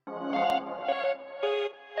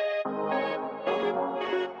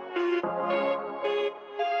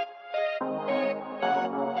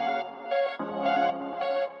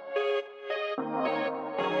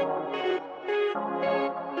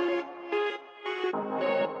So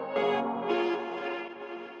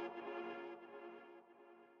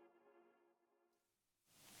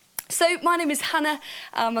my name is Hannah.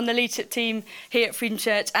 I'm on the leadership team here at Freedom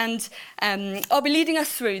Church, and I'll be leading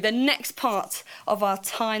us through the next part of our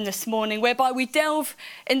time this morning, whereby we delve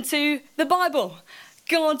into the Bible,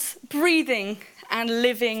 God's breathing and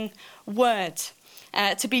living word,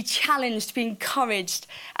 to be challenged, to be encouraged,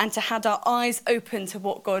 and to have our eyes open to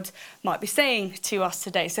what God might be saying to us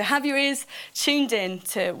today. So have your ears tuned in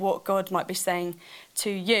to what God might be saying to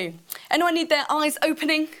you. Anyone need their eyes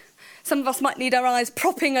opening? Some of us might need our eyes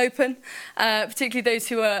propping open, particularly those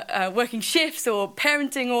who are working shifts or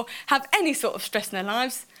parenting or have any sort of stress in their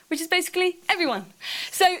lives, which is basically everyone.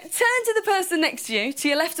 So turn to the person next to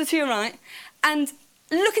your left or to your right, and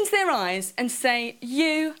look into their eyes and say,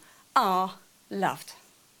 "You are loved."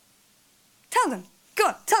 Tell them. Go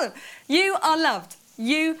on, tell them. You are loved.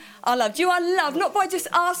 You are loved. You are loved, not by just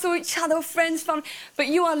us or each other or friends, family, but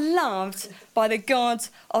you are loved by the God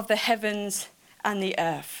of the heavens and the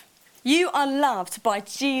earth. You are loved by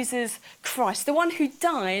Jesus Christ, the one who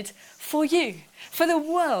died for you, for the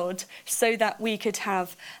world, so that we could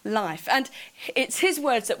have life. And it's his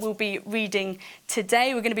words that we'll be reading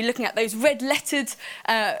today. We're going to be looking at those red-lettered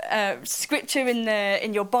scripture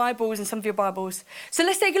in your Bibles and some of your Bibles. So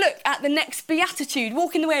let's take a look at the next beatitude,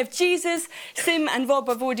 walking the way of Jesus. Sim and Rob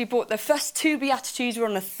have already brought the first two beatitudes. We're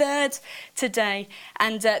on the third today.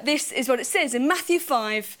 And this is what it says in Matthew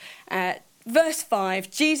 5, Verse 5,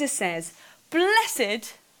 Jesus says,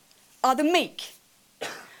 "Blessed are the meek,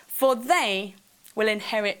 for they will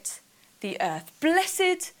inherit the earth."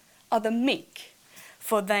 Blessed are the meek,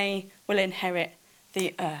 for they will inherit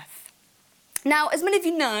the earth. Now, as many of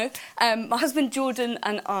you know, my husband Jordan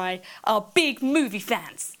and I are big movie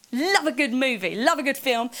fans. Love a good movie, love a good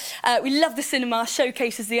film. We love the cinema.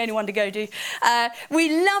 Showcase is the only one to go to. We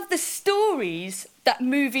love the stories that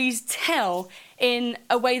movies tell in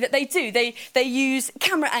a way that they do. They use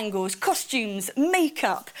camera angles, costumes,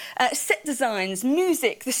 makeup, set designs,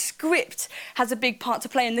 music. The script has a big part to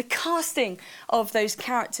play in the casting of those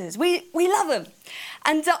characters. We love them.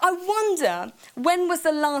 And I wonder, when was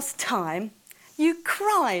the last time you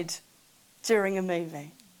cried during a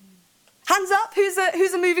movie? Hands up, who's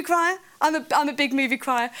a movie crier? I'm a big movie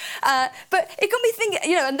crier. But it got me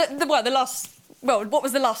thinking, and what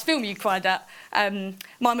was the last film you cried at?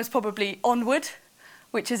 Mine was probably Onward,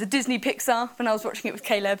 which is a Disney Pixar, when I was watching it with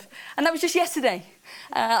Caleb. And that was just yesterday.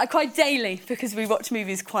 I cry daily because we watch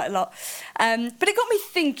movies quite a lot. But it got me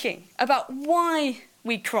thinking about why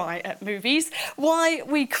we cry at movies, why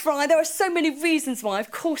we cry. There are so many reasons why, of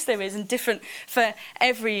course there is, and different for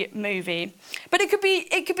every movie. But it could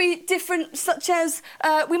be different, such as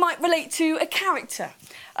we might relate to a character,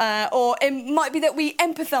 or it might be that we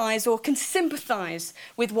empathise or can sympathise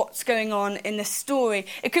with what's going on in the story.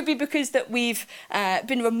 It could be because that we've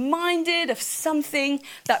been reminded of something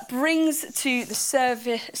that brings to the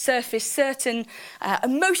surface certain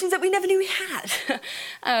emotions that we never knew we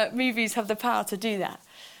had. Movies have the power to do that.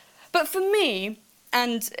 But for me,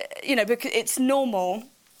 and because it's normal,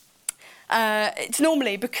 it's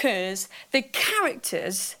normally because the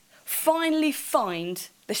characters finally find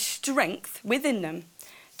the strength within them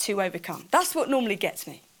to overcome. That's what normally gets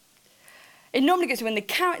me. It normally gets me when the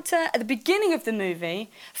character at the beginning of the movie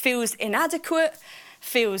feels inadequate,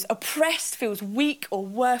 feels oppressed, feels weak or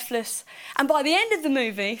worthless. And by the end of the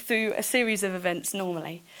movie, through a series of events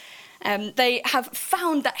normally, they have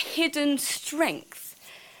found that hidden strength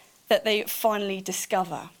that they finally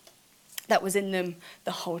discover that was in them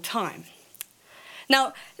the whole time.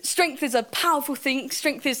 Now, strength is a powerful thing.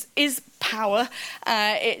 Strength is power.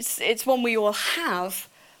 It's one we all have.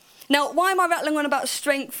 Now, why am I rattling on about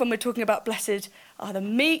strength when we're talking about blessed are the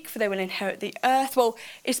meek, for they will inherit the earth? Well,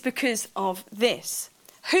 it's because of this.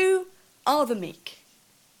 Who are the meek?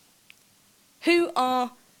 Who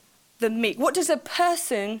are the meek? What does a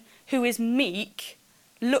person who is meek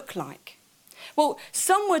look like? Well,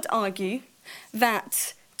 some would argue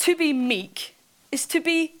that to be meek is to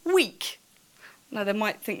be weak. Now, they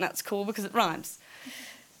might think that's cool because it rhymes.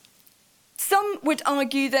 Some would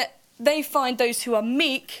argue that they find those who are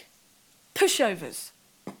meek pushovers,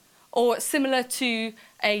 or similar to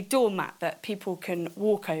a doormat that people can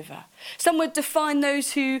walk over. Some would define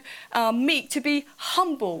those who are meek to be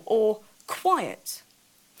humble or quiet.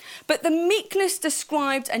 But the meekness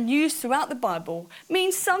described and used throughout the Bible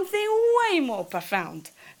means something way more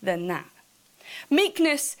profound than that.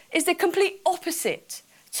 Meekness is the complete opposite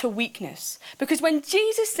to weakness. Because when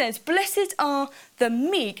Jesus says, "Blessed are the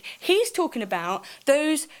meek," he's talking about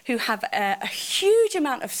those who have a huge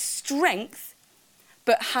amount of strength,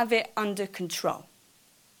 but have it under control.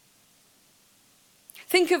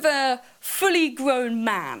 Think of a fully grown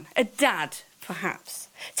man, a dad perhaps,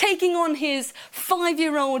 taking on his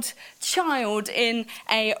 5-year-old child in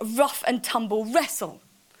a rough and tumble wrestle.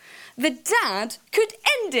 The dad could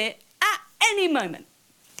end it at any moment.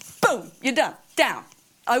 Boom, you're done, down,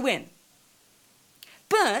 I win.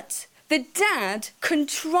 But the dad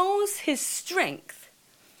controls his strength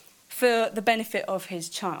for the benefit of his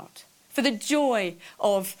child, for the joy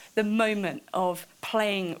of the moment of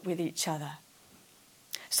playing with each other.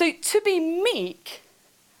 So to be meek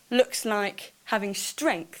looks like having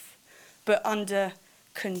strength, but under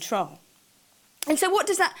control. And so what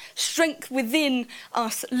does that strength within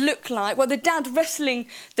us look like? Well, the dad wrestling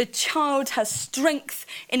the child has strength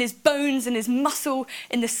in his bones and his muscle,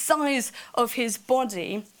 in the size of his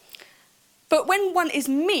body. But when one is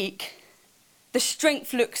meek, the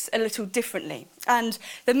strength looks a little differently. And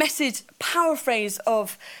the Message paraphrase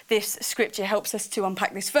of this scripture helps us to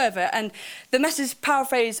unpack this further. And the Message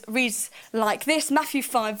paraphrase reads like this. Matthew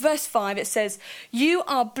 5, verse 5, it says, you're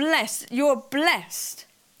blessed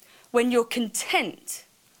when you're content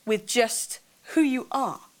with just who you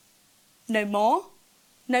are. No more,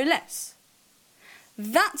 no less.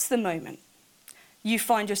 That's the moment you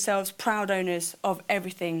find yourselves proud owners of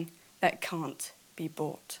everything that can't be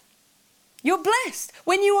bought. You're blessed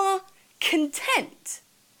when you are content.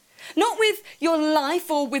 Not with your life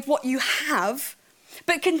or with what you have,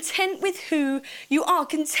 but content with who you are,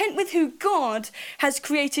 content with who God has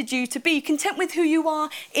created you to be, content with who you are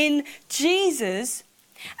in Jesus.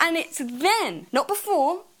 And it's then, not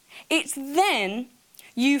before, it's then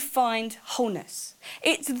you find wholeness.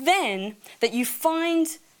 It's then that you find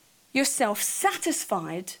yourself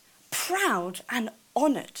satisfied, proud and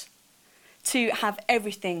honoured to have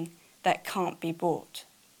everything that can't be bought.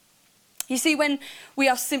 You see, when we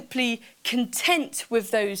are simply content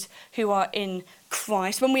with those who are in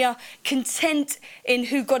Christ, when we are content in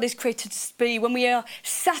who God has created us to be, when we are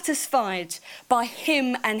satisfied by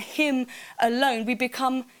him and him alone, we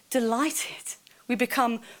become delighted. We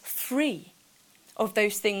become free of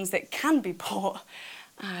those things that can be bought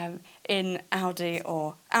in Aldi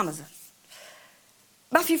or Amazon.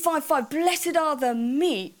 Matthew 5:5, blessed are the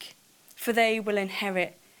meek, for they will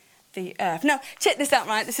inherit the earth. Now, check this out,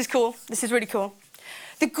 right? This is cool. This is really cool.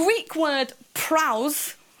 The Greek word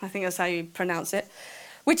praus, I think that's how you pronounce it,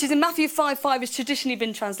 which is in Matthew 5:5 has traditionally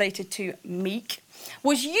been translated to meek,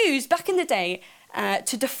 was used back in the day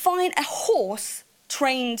to define a horse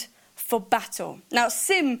trained for battle. Now,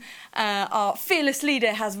 Sim, our fearless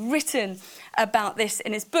leader, has written about this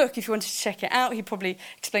in his book. If you wanted to check it out, he probably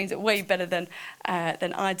explains it way better than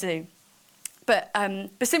I do. But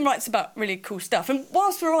Sim writes about really cool stuff. And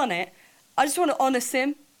whilst we're on it, I just want to honour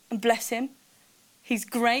Sim and bless him. He's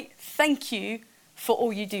great. Thank you for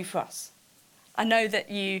all you do for us. I know that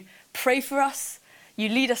you pray for us. You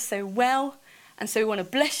lead us so well. And so we want to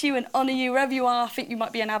bless you and honour you wherever you are. I think you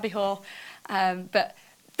might be in Abbey Hall. But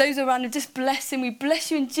those around him, just bless him. We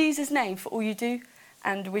bless you in Jesus' name for all you do.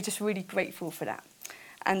 And we're just really grateful for that.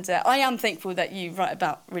 And I am thankful that you write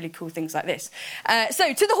about really cool things like this.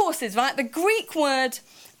 So to the horses, right? The Greek word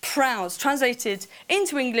praus, translated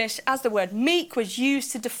into English as the word meek, was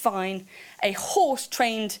used to define a horse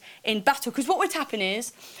trained in battle. Because what would happen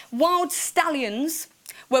is wild stallions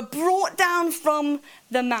were brought down from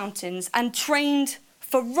the mountains and trained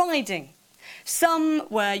for riding. Some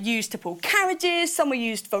were used to pull carriages, some were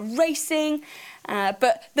used for racing.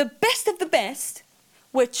 But the best of the best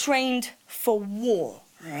were trained for war.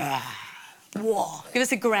 War. Give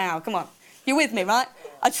us a growl, come on. You're with me, right?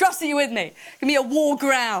 I trust that you're with me. Give me a war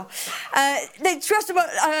growl. They trust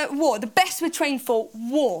about war. The best were trained for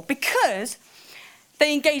war because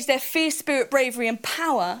they engaged their fierce spirit, bravery and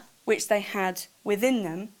power, which they had within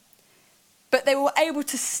them, but they were able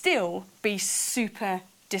to still be super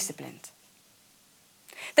disciplined.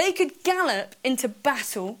 They could gallop into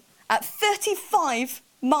battle at 35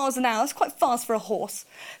 miles an hour, that's quite fast for a horse,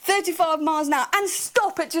 35 miles an hour, and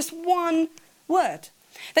stop at just one word.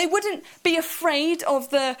 They wouldn't be afraid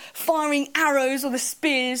of the firing arrows or the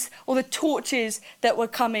spears or the torches that were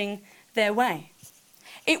coming their way.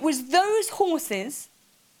 It was those horses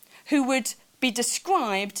who would be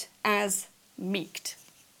described as meeked.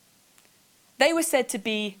 They were said to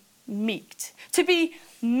be meeked. To be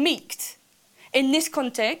meeked in this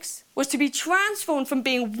context was to be transformed from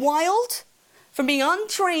being wild, from being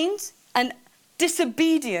untrained and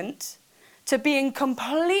disobedient, to being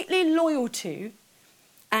completely loyal to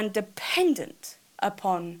and dependent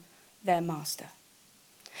upon their master.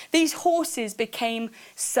 These horses became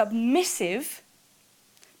submissive,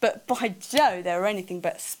 but by Joe, they were anything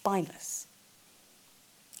but spineless.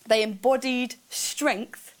 They embodied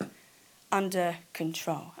strength under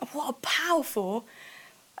control. And what a powerful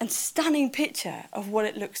and stunning picture of what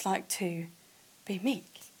it looks like to be meek.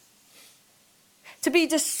 To be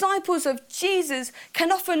disciples of Jesus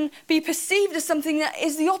can often be perceived as something that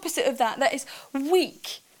is the opposite of that is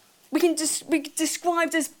weak. We can be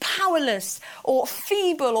described as powerless or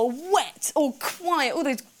feeble or wet or quiet, all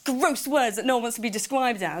those gross words that no one wants to be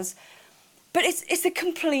described as. But it's the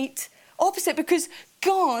complete opposite, because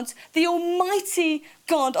God, the almighty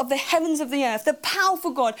God of the heavens of the earth, the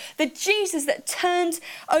powerful God, the Jesus that turned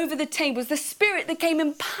over the tables, the Spirit that came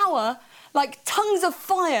in power like tongues of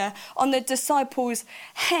fire on the disciples'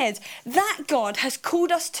 head, that God has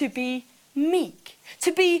called us to be meek,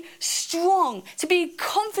 to be strong, to be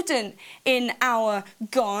confident in our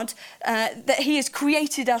God, that he has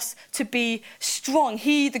created us to be strong.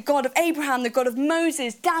 He, the God of Abraham, the God of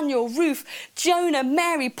Moses, Daniel, Ruth, Jonah,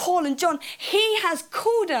 Mary, Paul and John, he has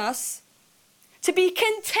called us to be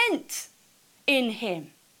content in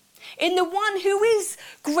him, in the one who is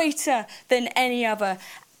greater than any other.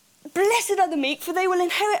 Blessed are the meek, for they will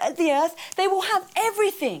inherit the earth. They will have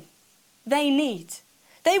everything they need.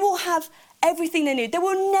 They will have everything they need. They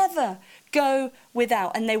will never go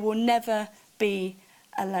without, and they will never be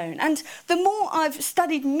alone. And the more I've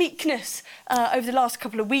studied meekness over the last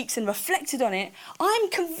couple of weeks and reflected on it,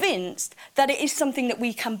 I'm convinced that it is something that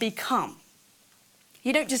we can become.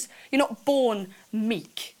 You're not born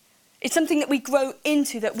meek. It's something that we grow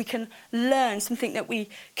into, that we can learn, something that we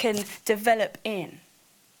can develop in.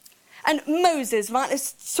 And Moses, right,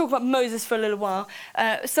 let's talk about Moses for a little while.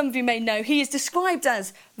 Some of you may know he is described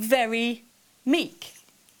as very meek.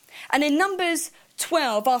 And in Numbers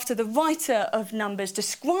 12, after the writer of Numbers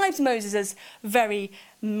describes Moses as very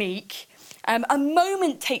meek, a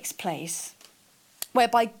moment takes place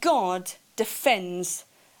whereby God defends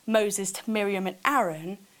Moses to Miriam and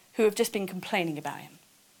Aaron, who have just been complaining about him.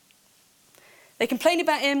 They complain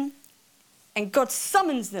about him, and God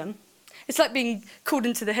summons them. It's like being called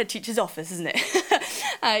into the head teacher's office, isn't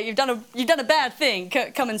it? You've done a bad thing.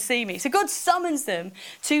 Come and see me. So God summons them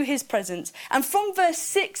to his presence. And from verse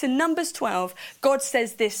 6 in Numbers 12, God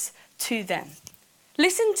says this to them.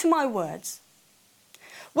 Listen to my words.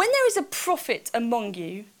 When there is a prophet among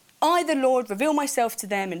you, I, the Lord, reveal myself to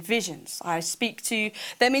them in visions. I speak to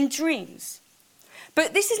them in dreams.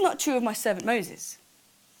 But this is not true of my servant Moses.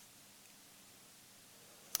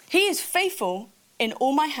 He is faithful in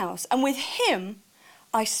all my house, and with him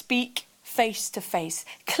I speak face to face,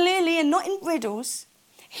 clearly and not in riddles.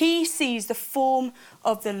 He sees the form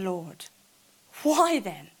of the Lord. Why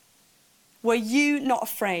then were you not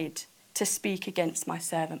afraid to speak against my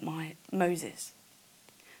servant Moses?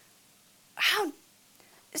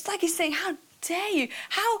 It's like he's saying, how dare you?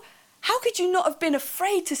 How could you not have been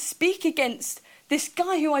afraid to speak against this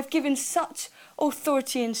guy who I've given such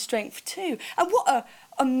authority and strength to? And what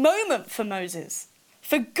a moment for Moses,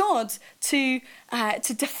 for God to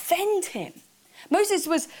defend him. Moses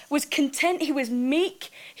was content, he was meek,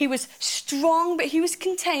 he was strong, but he was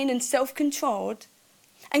contained and self-controlled.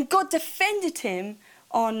 And God defended him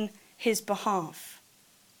on his behalf.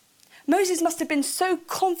 Moses must have been so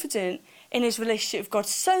confident in his relationship with God,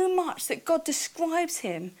 so much that God describes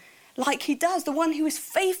him like he does, the one who is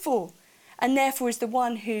faithful, and therefore is the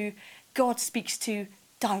one who God speaks to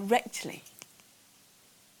directly.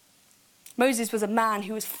 Moses was a man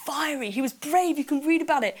who was fiery, he was brave, you can read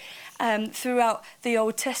about it throughout the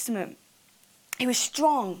Old Testament. He was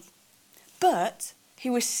strong, but he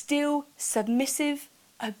was still submissive,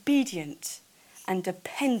 obedient, and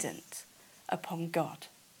dependent upon God.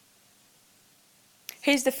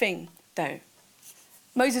 Here's the thing, though.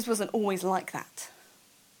 Moses wasn't always like that.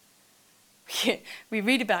 We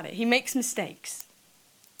read about it. He makes mistakes.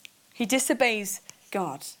 He disobeys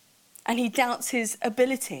God, and he doubts his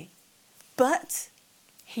ability. But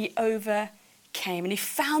he overcame, and he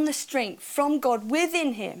found the strength from God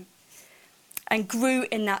within him and grew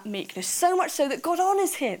in that meekness, so much so that God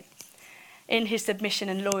honours him in his submission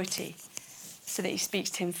and loyalty, so that he speaks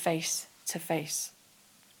to him face to face.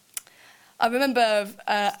 I remember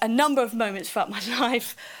a number of moments throughout my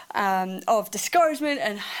life of discouragement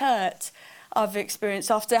and hurt I've experienced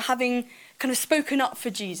after having kind of spoken up for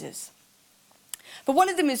Jesus. But one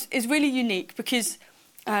of them is really unique because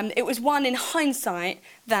it was one in hindsight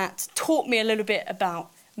that taught me a little bit about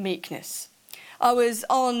meekness. I was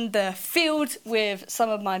on the field with some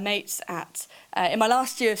of my mates in my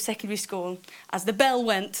last year of secondary school as the bell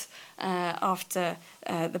went after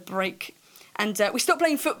the break. And we stopped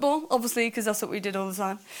playing football, obviously, because that's what we did all the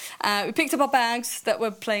time. We picked up our bags that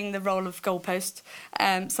were playing the role of goalpost.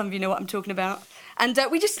 Some of you know what I'm talking about. And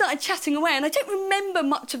we just started chatting away. And I don't remember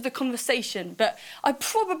much of the conversation, but I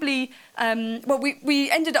probably...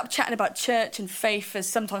 we ended up chatting about church and faith, as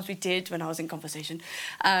sometimes we did when I was in conversation.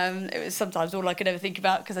 It was sometimes all I could ever think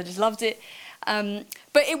about because I just loved it.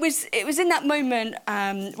 But it was in that moment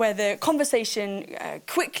where the conversation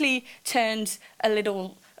quickly turned a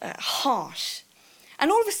little harsh. And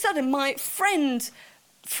all of a sudden, my friend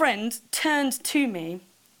turned to me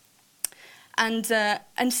and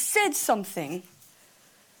said something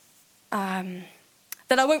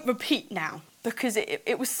that I won't repeat now because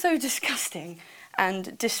it was so disgusting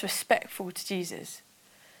and disrespectful to Jesus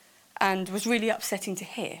and was really upsetting to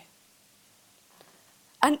hear.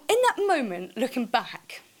 And in that moment, looking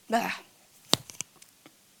back, I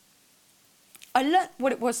learnt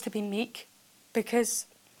what it was to be meek because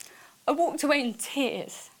I walked away in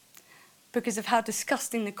tears because of how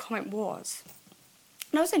disgusting the comment was.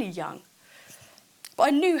 And I was only young, but I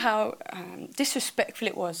knew how disrespectful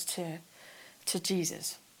it was to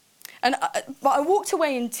Jesus. But I walked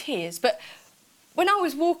away in tears. But when I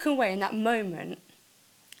was walking away in that moment,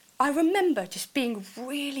 I remember just being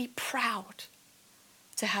really proud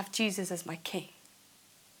to have Jesus as my king.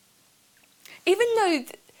 Even though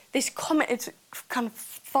this comment had kind of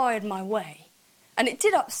fired my way, and it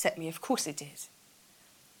did upset me, of course it did.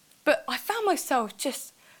 But I found myself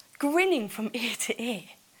just grinning from ear to ear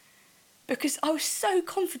because I was so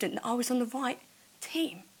confident that I was on the right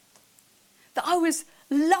team, that I was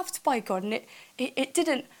loved by God and it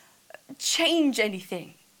didn't change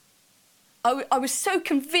anything. I was so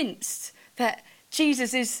convinced that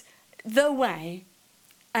Jesus is the way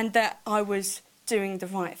and that I was doing the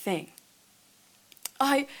right thing.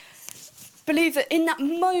 I believe that in that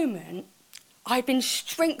moment, I'd been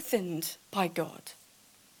strengthened by God.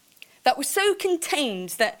 That was so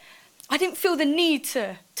contained that I didn't feel the need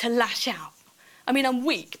to lash out. I mean, I'm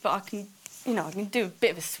weak, but I can do a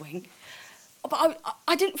bit of a swing. But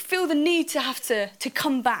I didn't feel the need to have to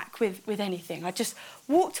come back with anything. I just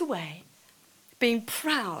walked away being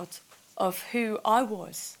proud of who I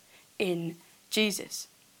was in Jesus.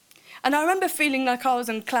 And I remember feeling like I was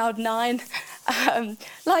on cloud 9,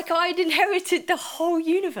 like I'd inherited the whole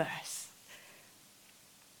universe.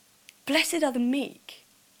 Blessed are the meek,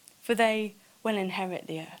 for they will inherit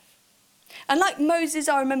the earth. And like Moses,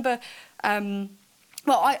 I remember, I'm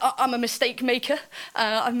a mistake maker.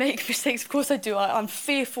 I make mistakes, of course I do. I'm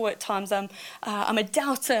fearful at times. I'm a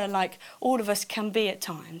doubter, like all of us can be at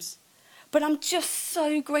times. But I'm just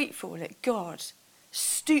so grateful that God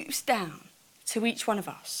stoops down to each one of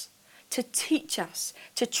us, to teach us,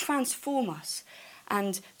 to transform us,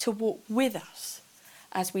 and to walk with us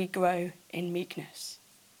as we grow in meekness.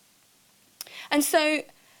 And so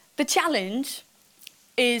the challenge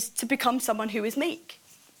is to become someone who is meek.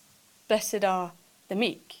 Blessed are the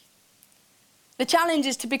meek. The challenge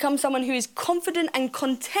is to become someone who is confident and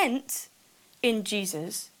content in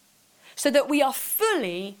Jesus so that we are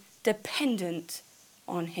fully dependent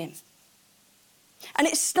on him. And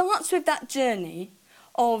it starts with that journey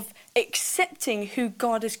of accepting who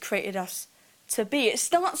God has created us to be. It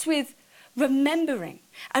starts with remembering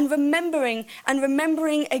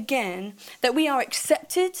again that we are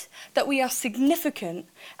accepted, that we are significant,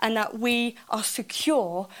 and that we are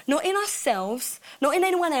secure, not in ourselves, not in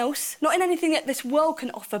anyone else, not in anything that this world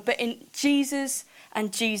can offer, but in Jesus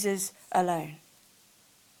and Jesus alone.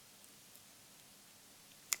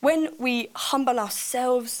 When we humble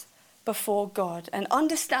ourselves before God and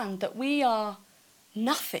understand that we are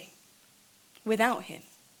nothing without him,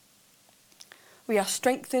 we are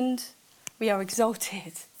strengthened, we are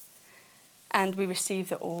exalted, and we receive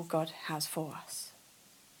that all God has for us.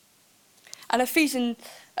 And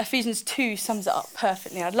Ephesians 2 sums it up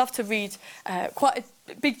perfectly. I'd love to read quite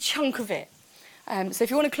a big chunk of it. So if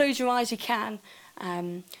you want to close your eyes, you can.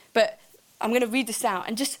 But I'm going to read this out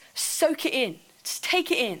and just soak it in. Just take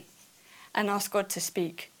it in and ask God to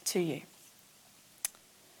speak to you.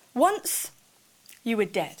 Once you were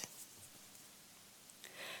dead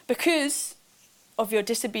because of your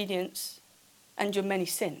disobedience and your many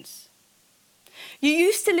sins. You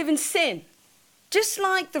used to live in sin, just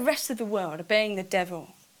like the rest of the world, obeying the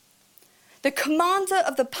devil, the commander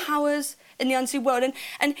of the powers in the unseen world.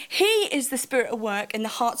 And he is the spirit at work in the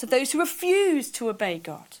hearts of those who refuse to obey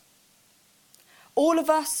God. All of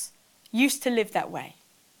us used to live that way,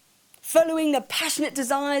 following the passionate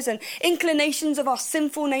desires and inclinations of our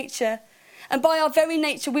sinful nature. And by our very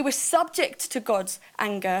nature, we were subject to God's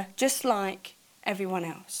anger, just like everyone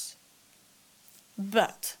else.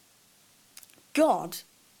 But God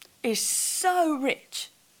is so rich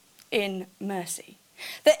in mercy,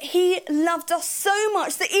 that he loved us so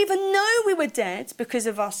much that even though we were dead because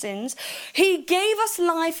of our sins, he gave us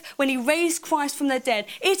life when he raised Christ from the dead.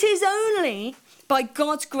 It is only by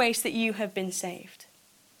God's grace that you have been saved.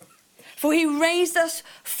 For he raised us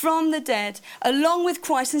from the dead along with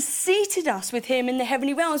Christ and seated us with him in the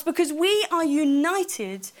heavenly realms, because we are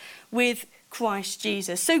united with Christ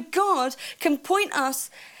Jesus. So God can point us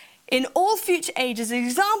in all future ages as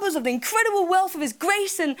examples of the incredible wealth of his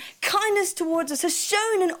grace and kindness towards us, has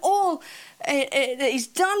shown in all that he's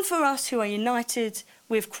done for us who are united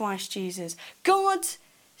with Christ Jesus. God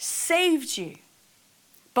saved you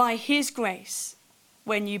by his grace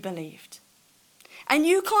when you believed. And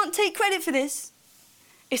you can't take credit for this.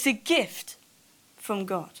 It's a gift from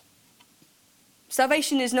God.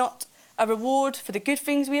 Salvation is not a reward for the good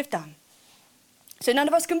things we have done. So none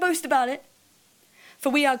of us can boast about it, for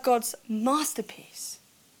we are God's masterpiece.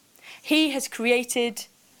 He has created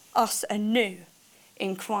us anew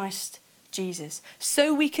in Christ Jesus,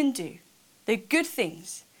 so we can do the good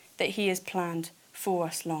things that he has planned for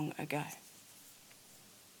us long ago.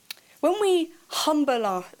 When we humble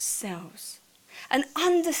ourselves and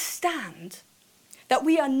understand that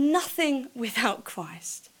we are nothing without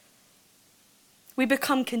Christ, we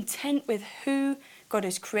become content with who God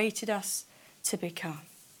has created us to become.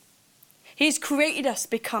 He's created us to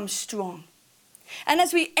become strong. And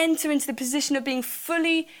as we enter into the position of being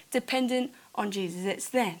fully dependent on Jesus, it's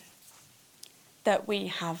then that we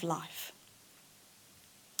have life.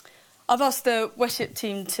 I've asked the worship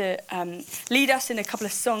team to lead us in a couple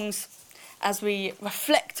of songs as we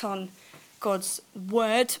reflect on God's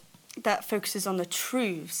word that focuses on the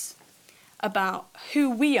truths about who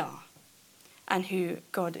we are and who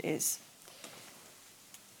God is.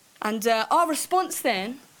 And our response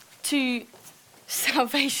then to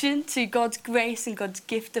salvation, to God's grace and God's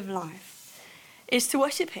gift of life, is to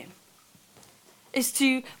worship him, is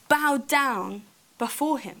to bow down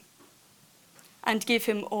before him and give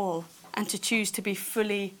him all, and to choose to be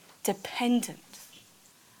fully dependent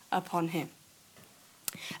upon him.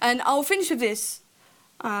 And I'll finish with this.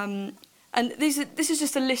 And this is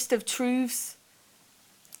just a list of truths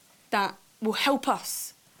that will help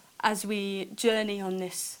us as we journey on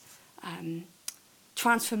this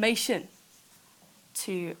transformation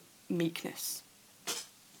to meekness.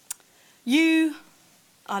 You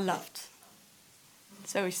are loved.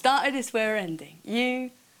 So we started as we're ending.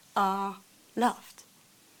 You are loved.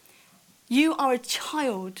 You are a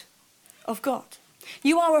child of God.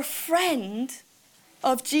 You are a friend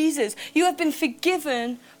of Jesus. You have been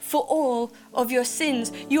forgiven for all of your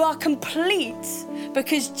sins. You are complete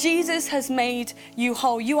because Jesus has made you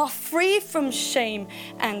whole. You are free from shame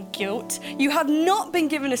and guilt. You have not been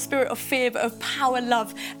given a spirit of fear, but of power,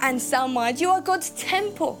 love, and sound mind. You are God's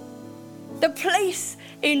temple, the place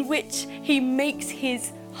in which he makes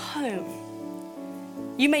his home.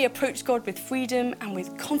 You may approach God with freedom and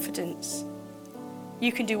with confidence.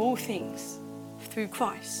 You can do all things through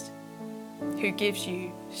Christ, who gives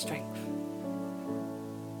you strength.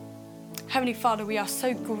 Heavenly Father, we are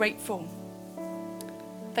so grateful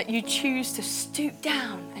that you choose to stoop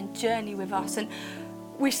down and journey with us. And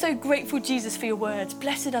we're so grateful, Jesus, for your words.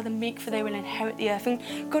 Blessed are the meek, for they will inherit the earth. And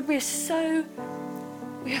God, we are so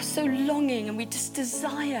longing, and we just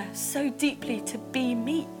desire so deeply to be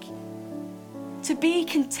meek, to be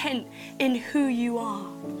content in who you are,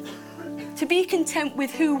 to be content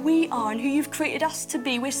with who we are and who you've created us to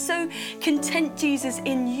be. We're so content, Jesus,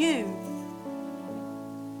 in you.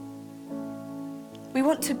 We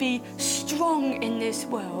want to be strong in this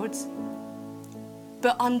world,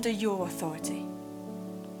 but under your authority.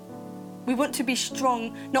 We want to be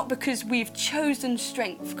strong not because we've chosen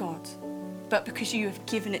strength, God, but because you have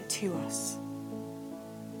given it to us.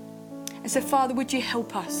 And so, Father, would you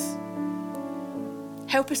help us?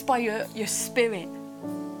 Help us by your Spirit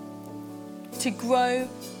to grow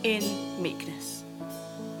in meekness.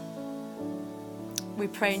 We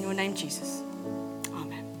pray in your name, Jesus.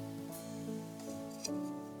 Amen.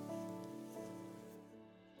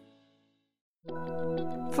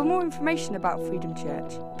 For more information about Freedom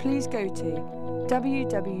Church, please go to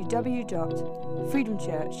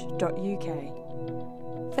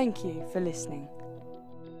www.freedomchurch.uk. Thank you for listening.